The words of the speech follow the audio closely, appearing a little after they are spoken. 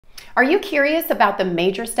Are you curious about the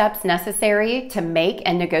major steps necessary to make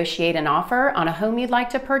and negotiate an offer on a home you'd like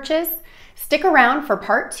to purchase? Stick around for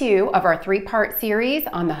part 2 of our 3-part series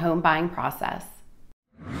on the home buying process.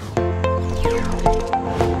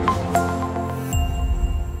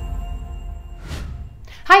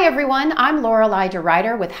 Hi everyone, I'm Lorelei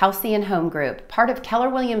DeRuyter with Halcyon Home Group, part of Keller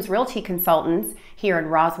Williams Realty Consultants here in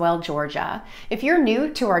Roswell, Georgia. If you're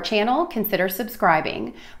new to our channel, consider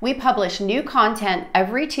subscribing. We publish new content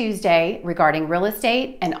every Tuesday regarding real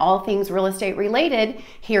estate and all things real estate related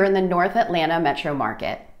here in the North Atlanta metro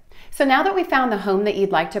market. So now that we found the home that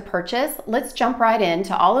you'd like to purchase, let's jump right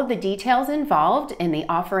into all of the details involved in the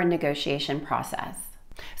offer and negotiation process.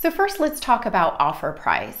 So first, let's talk about offer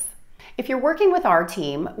price. If you're working with our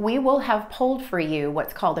team, we will have pulled for you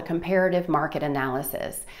what's called a comparative market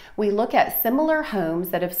analysis. We look at similar homes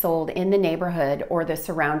that have sold in the neighborhood or the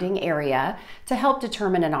surrounding area to help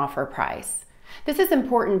determine an offer price. This is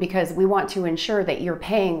important because we want to ensure that you're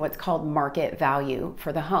paying what's called market value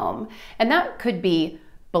for the home. And that could be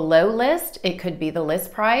below list, it could be the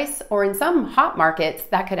list price, or in some hot markets,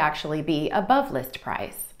 that could actually be above list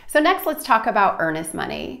price. So next, let's talk about earnest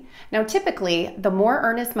money. Now, typically, the more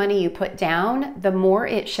earnest money you put down, the more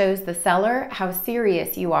it shows the seller how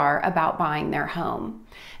serious you are about buying their home.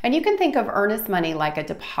 And you can think of earnest money like a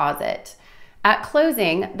deposit. At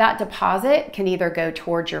closing, that deposit can either go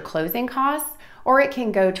towards your closing costs or it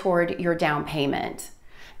can go toward your down payment.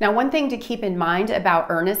 Now, one thing to keep in mind about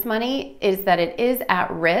earnest money is that it is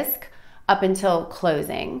at risk up until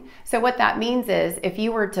closing. So what that means is if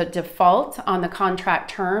you were to default on the contract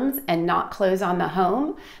terms and not close on the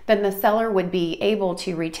home, then the seller would be able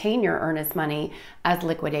to retain your earnest money as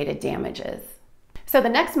liquidated damages. So the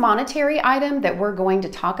next monetary item that we're going to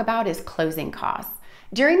talk about is closing costs.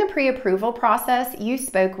 During the pre-approval process, you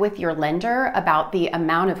spoke with your lender about the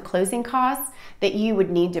amount of closing costs that you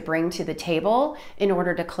would need to bring to the table in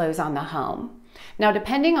order to close on the home. Now,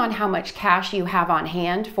 depending on how much cash you have on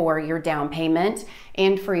hand for your down payment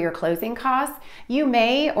and for your closing costs, you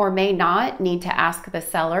may or may not need to ask the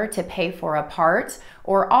seller to pay for a part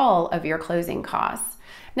or all of your closing costs.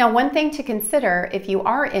 Now, one thing to consider if you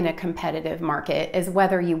are in a competitive market is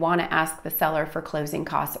whether you want to ask the seller for closing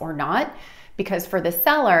costs or not, because for the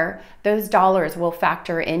seller, those dollars will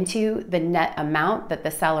factor into the net amount that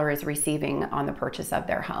the seller is receiving on the purchase of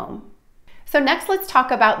their home. So next, let's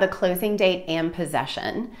talk about the closing date and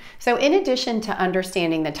possession. So in addition to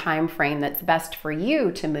understanding the time frame that's best for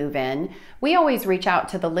you to move in, we always reach out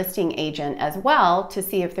to the listing agent as well to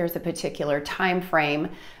see if there's a particular time frame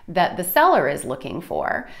that the seller is looking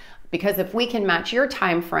for. Because if we can match your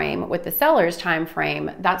time frame with the seller's time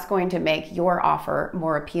frame, that's going to make your offer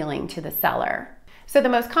more appealing to the seller. So the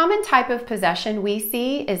most common type of possession we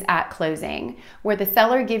see is at closing, where the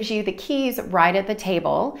seller gives you the keys right at the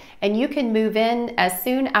table and you can move in as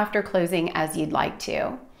soon after closing as you'd like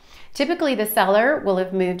to. Typically, the seller will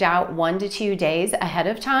have moved out 1 to 2 days ahead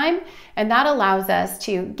of time, and that allows us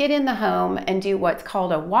to get in the home and do what's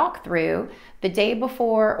called a walkthrough the day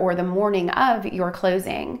before or the morning of your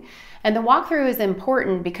closing. And the walkthrough is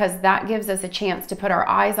important because that gives us a chance to put our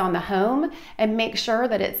eyes on the home and make sure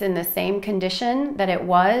that it's in the same condition that it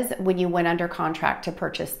was when you went under contract to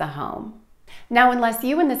purchase the home. Now, unless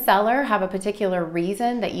you and the seller have a particular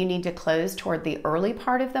reason that you need to close toward the early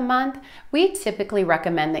part of the month, we typically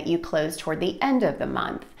recommend that you close toward the end of the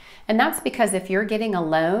month. And that's because if you're getting a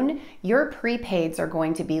loan, your prepaids are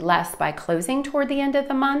going to be less by closing toward the end of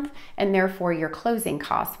the month, and therefore your closing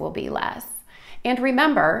costs will be less. And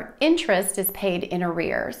remember, interest is paid in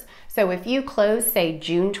arrears. So if you close, say,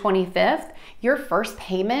 June 25th, your first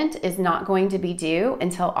payment is not going to be due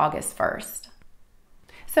until August 1st.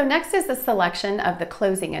 So next is the selection of the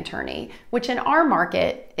closing attorney, which in our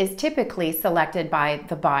market is typically selected by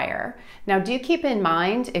the buyer. Now, do keep in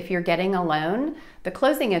mind, if you're getting a loan, the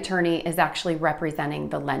closing attorney is actually representing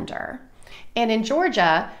the lender. And in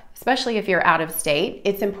Georgia, especially if you're out of state,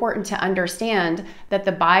 it's important to understand that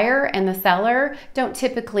the buyer and the seller don't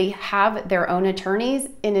typically have their own attorneys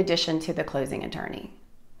in addition to the closing attorney.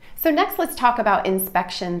 So next, let's talk about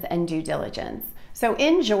inspections and due diligence. So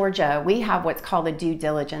in Georgia, we have what's called a due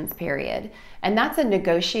diligence period, and that's a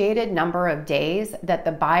negotiated number of days that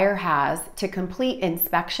the buyer has to complete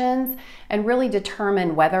inspections and really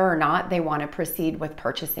determine whether or not they want to proceed with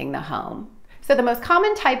purchasing the home. So the most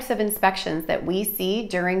common types of inspections that we see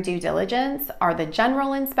during due diligence are the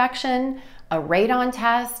general inspection, a radon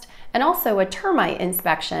test, and also a termite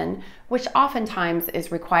inspection, which oftentimes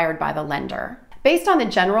is required by the lender. Based on the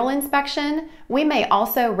general inspection, we may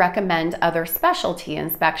also recommend other specialty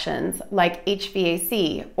inspections like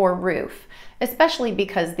HVAC or roof, especially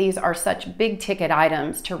because these are such big ticket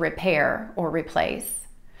items to repair or replace.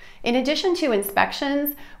 In addition to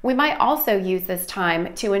inspections, we might also use this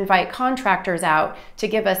time to invite contractors out to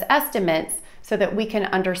give us estimates so that we can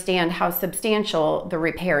understand how substantial the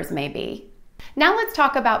repairs may be. Now let's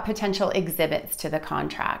talk about potential exhibits to the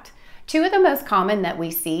contract. Two of the most common that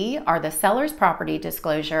we see are the seller's property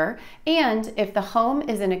disclosure, and if the home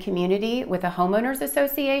is in a community with a homeowners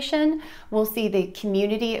association, we'll see the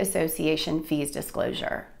community association fees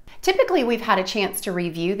disclosure. Typically, we've had a chance to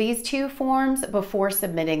review these two forms before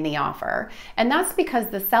submitting the offer, and that's because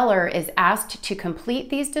the seller is asked to complete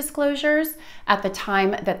these disclosures at the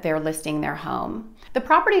time that they're listing their home. The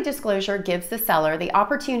property disclosure gives the seller the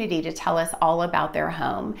opportunity to tell us all about their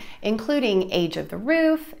home, including age of the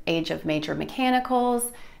roof, age of major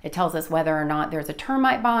mechanicals. It tells us whether or not there's a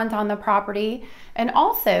termite bond on the property, and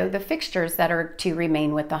also the fixtures that are to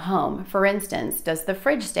remain with the home. For instance, does the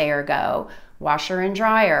fridge stay or go, washer and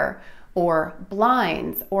dryer, or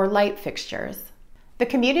blinds or light fixtures? The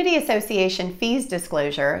Community Association fees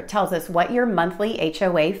disclosure tells us what your monthly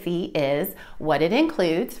HOA fee is, what it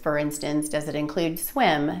includes. For instance, does it include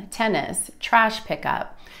swim, tennis, trash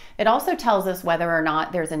pickup? It also tells us whether or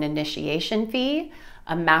not there's an initiation fee,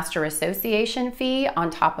 a master association fee on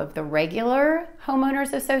top of the regular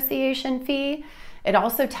homeowners association fee. It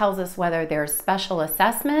also tells us whether there's special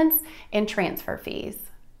assessments and transfer fees.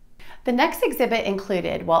 The next exhibit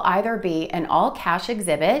included will either be an all-cash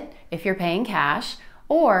exhibit if you're paying cash,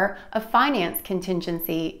 or a finance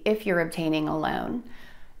contingency if you're obtaining a loan.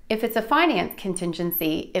 If it's a finance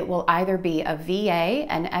contingency, it will either be a VA,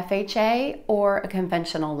 an FHA, or a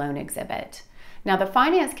conventional loan exhibit. Now, the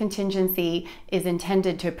finance contingency is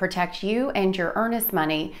intended to protect you and your earnest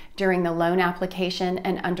money during the loan application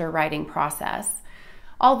and underwriting process.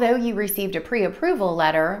 Although you received a pre-approval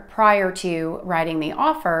letter prior to writing the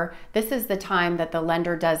offer, this is the time that the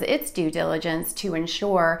lender does its due diligence to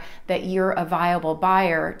ensure that you're a viable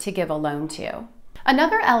buyer to give a loan to.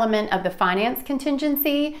 Another element of the finance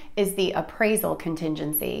contingency is the appraisal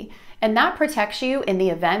contingency, and that protects you in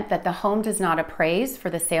the event that the home does not appraise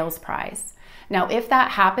for the sales price. Now, if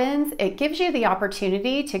that happens, it gives you the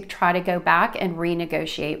opportunity to try to go back and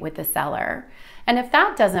renegotiate with the seller. And if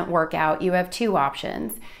that doesn't work out, you have two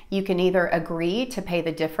options. You can either agree to pay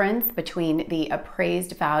the difference between the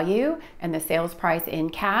appraised value and the sales price in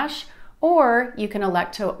cash, or you can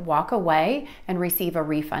elect to walk away and receive a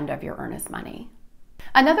refund of your earnest money.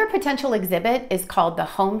 Another potential exhibit is called the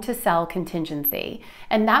home to sell contingency,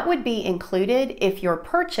 and that would be included if your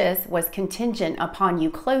purchase was contingent upon you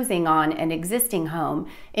closing on an existing home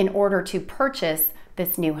in order to purchase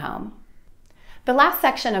this new home. The last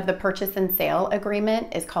section of the purchase and sale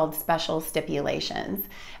agreement is called special stipulations,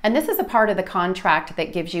 and this is a part of the contract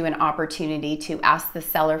that gives you an opportunity to ask the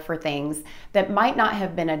seller for things that might not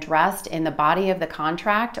have been addressed in the body of the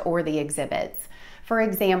contract or the exhibits. For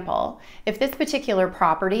example, if this particular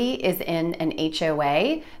property is in an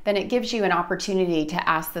HOA, then it gives you an opportunity to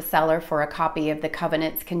ask the seller for a copy of the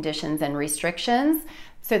covenants, conditions, and restrictions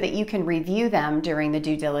so that you can review them during the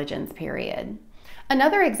due diligence period.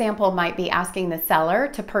 Another example might be asking the seller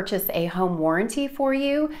to purchase a home warranty for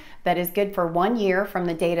you that is good for 1 year from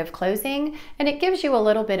the date of closing, and it gives you a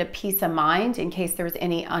little bit of peace of mind in case there's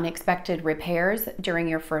any unexpected repairs during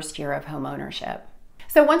your first year of home ownership.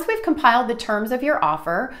 So once we've compiled the terms of your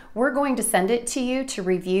offer, we're going to send it to you to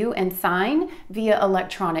review and sign via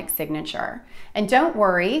electronic signature. And don't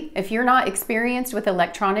worry, if you're not experienced with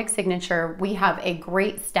electronic signature, we have a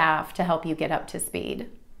great staff to help you get up to speed.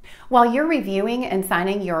 While you're reviewing and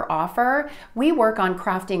signing your offer, we work on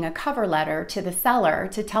crafting a cover letter to the seller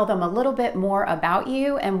to tell them a little bit more about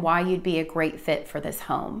you and why you'd be a great fit for this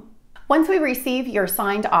home. Once we receive your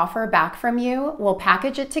signed offer back from you, we'll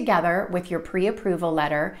package it together with your pre-approval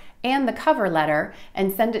letter and the cover letter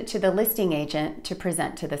and send it to the listing agent to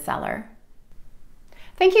present to the seller.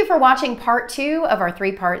 Thank you for watching part 2 of our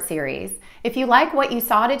 3-part series. If you like what you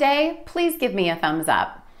saw today, please give me a thumbs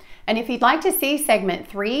up. And if you'd like to see segment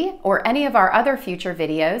 3 or any of our other future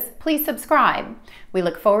videos, please subscribe. We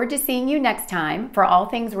look forward to seeing you next time for all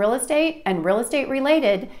things real estate and real estate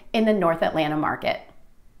related in the North Atlanta market.